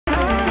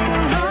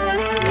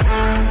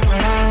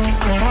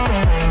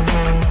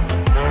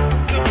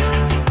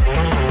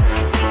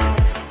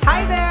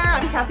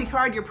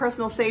Card, your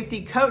personal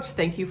safety coach.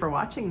 Thank you for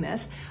watching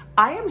this.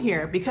 I am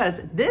here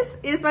because this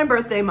is my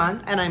birthday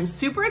month and I'm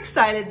super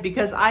excited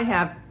because I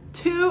have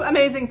two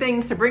amazing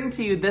things to bring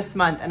to you this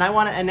month, and I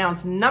want to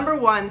announce number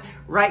one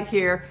right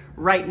here,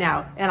 right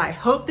now. And I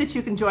hope that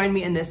you can join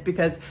me in this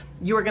because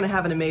you are going to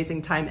have an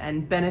amazing time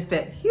and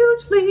benefit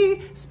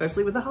hugely,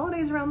 especially with the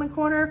holidays around the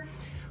corner.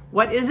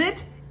 What is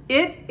it?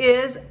 It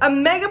is a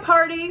mega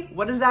party.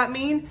 What does that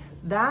mean?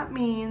 That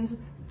means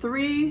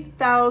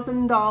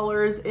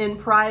 $3,000 in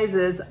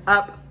prizes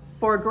up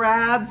for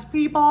grabs,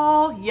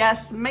 people.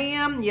 Yes,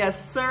 ma'am.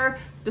 Yes, sir.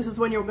 This is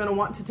when you're going to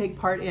want to take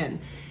part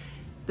in.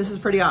 This is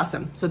pretty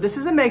awesome. So this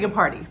is a mega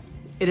party.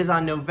 It is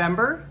on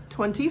November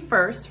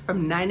 21st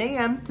from 9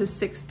 a.m. to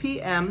 6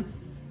 p.m.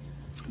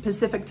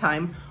 Pacific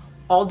time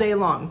all day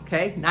long,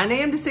 okay? 9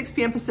 a.m. to 6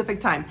 p.m.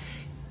 Pacific time.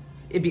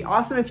 It'd be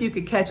awesome if you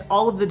could catch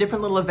all of the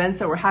different little events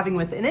that we're having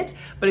within it,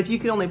 but if you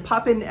could only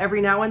pop in every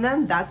now and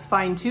then, that's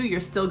fine too. You're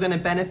still gonna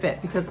benefit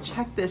because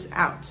check this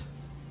out.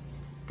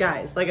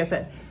 Guys, like I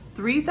said,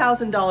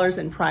 $3,000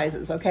 in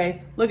prizes,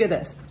 okay? Look at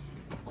this.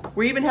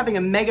 We're even having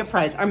a mega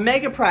prize. Our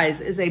mega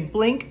prize is a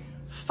Blink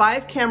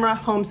 5-camera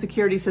home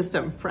security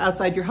system for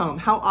outside your home.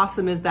 How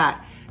awesome is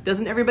that?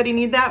 Doesn't everybody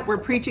need that? We're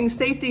preaching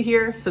safety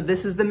here, so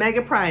this is the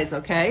mega prize,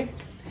 okay?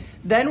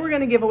 Then we're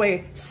gonna give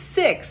away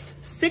six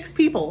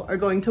people are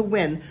going to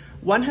win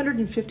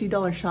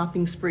 $150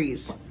 shopping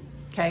sprees,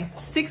 okay?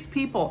 6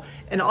 people,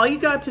 and all you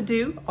have to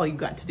do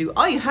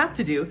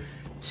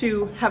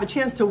to have a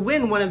chance to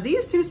win one of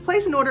these two is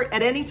place an order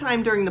at any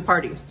time during the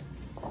party.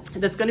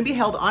 That's gonna be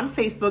held on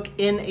Facebook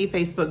in a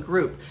Facebook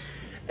group.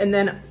 And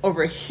then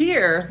over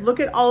here, look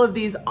at all of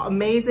these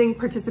amazing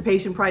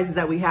participation prizes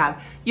that we have.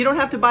 You don't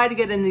have to buy to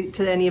get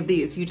into any of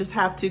these. You just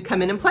have to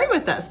come in and play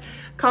with us,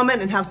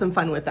 comment and have some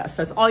fun with us.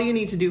 That's all you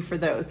need to do for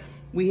those.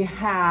 We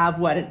have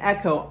what, an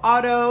Echo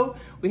Auto.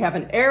 We have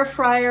an air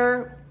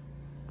fryer,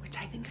 which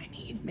I think I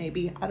need,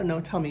 maybe. I don't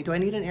know, tell me, do I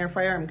need an air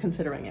fryer? I'm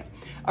considering it.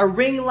 A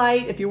ring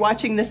light, if you're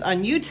watching this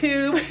on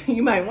YouTube,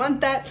 you might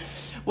want that.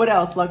 What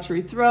else?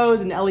 Luxury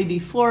throws, an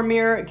LED floor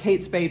mirror, a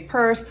Kate Spade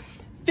purse,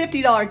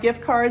 $50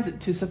 gift cards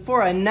to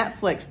Sephora,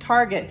 Netflix,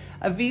 Target,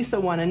 a Visa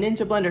one, a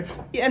Ninja blender,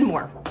 and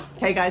more.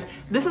 Okay, guys,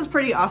 this is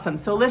pretty awesome.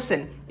 So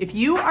listen, if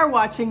you are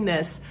watching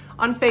this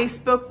on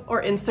Facebook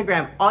or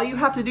Instagram, all you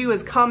have to do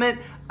is comment,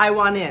 "I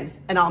want in,"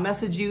 and I'll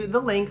message you the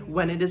link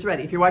when it is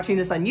ready. If you're watching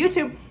this on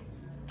YouTube,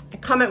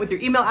 comment with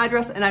your email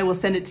address and I will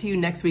send it to you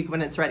next week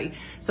when it's ready.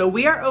 So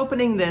we are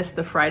opening this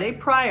the Friday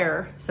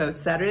prior, so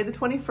it's Saturday the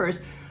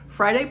 21st.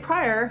 Friday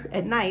prior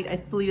at night, I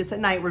believe it's at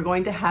night, we're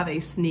going to have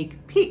a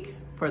sneak peek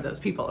for those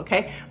people,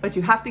 okay? But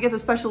you have to get the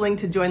special link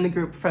to join the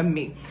group from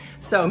me.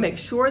 So make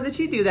sure that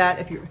you do that.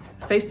 If you're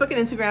Facebook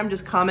and Instagram,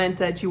 just comment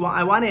that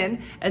I want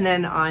in, and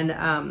then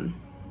on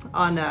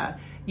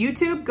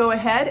YouTube, go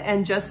ahead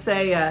and just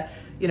say,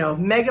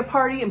 mega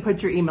party and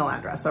put your email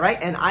address, all right?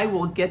 And I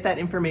will get that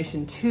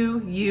information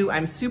to you.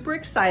 I'm super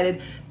excited.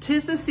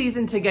 'Tis the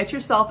season to get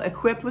yourself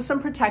equipped with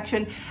some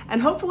protection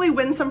and hopefully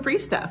win some free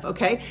stuff,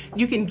 okay?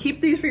 You can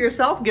keep these for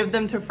yourself, give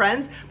them to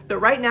friends, but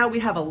right now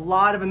we have a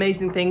lot of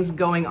amazing things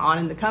going on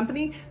in the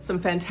company, some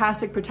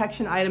fantastic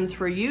protection items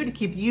for you to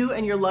keep you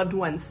and your loved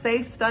ones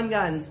safe, stun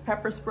guns,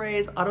 pepper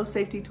sprays, auto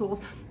safety tools,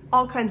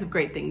 all kinds of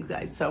great things,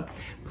 guys. So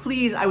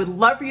please, I would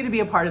love for you to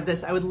be a part of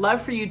this. I would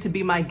love for you to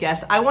be my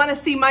guest. I want to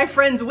see my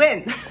friends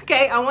win,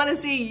 okay? I want to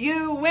see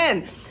you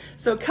win.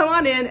 So come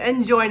on in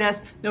and join us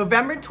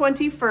November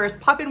 21st.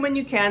 Pop in when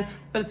you can,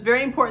 but it's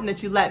very important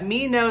that you let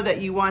me know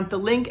that you want the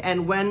link,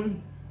 and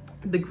when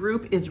the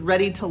group is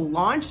ready to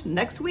launch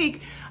next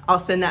week, I'll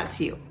send that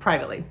to you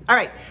privately. All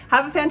right,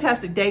 have a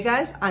fantastic day,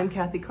 guys. I'm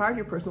Kathy Card,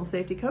 your personal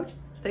safety coach.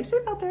 Stay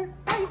safe out there.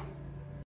 Bye.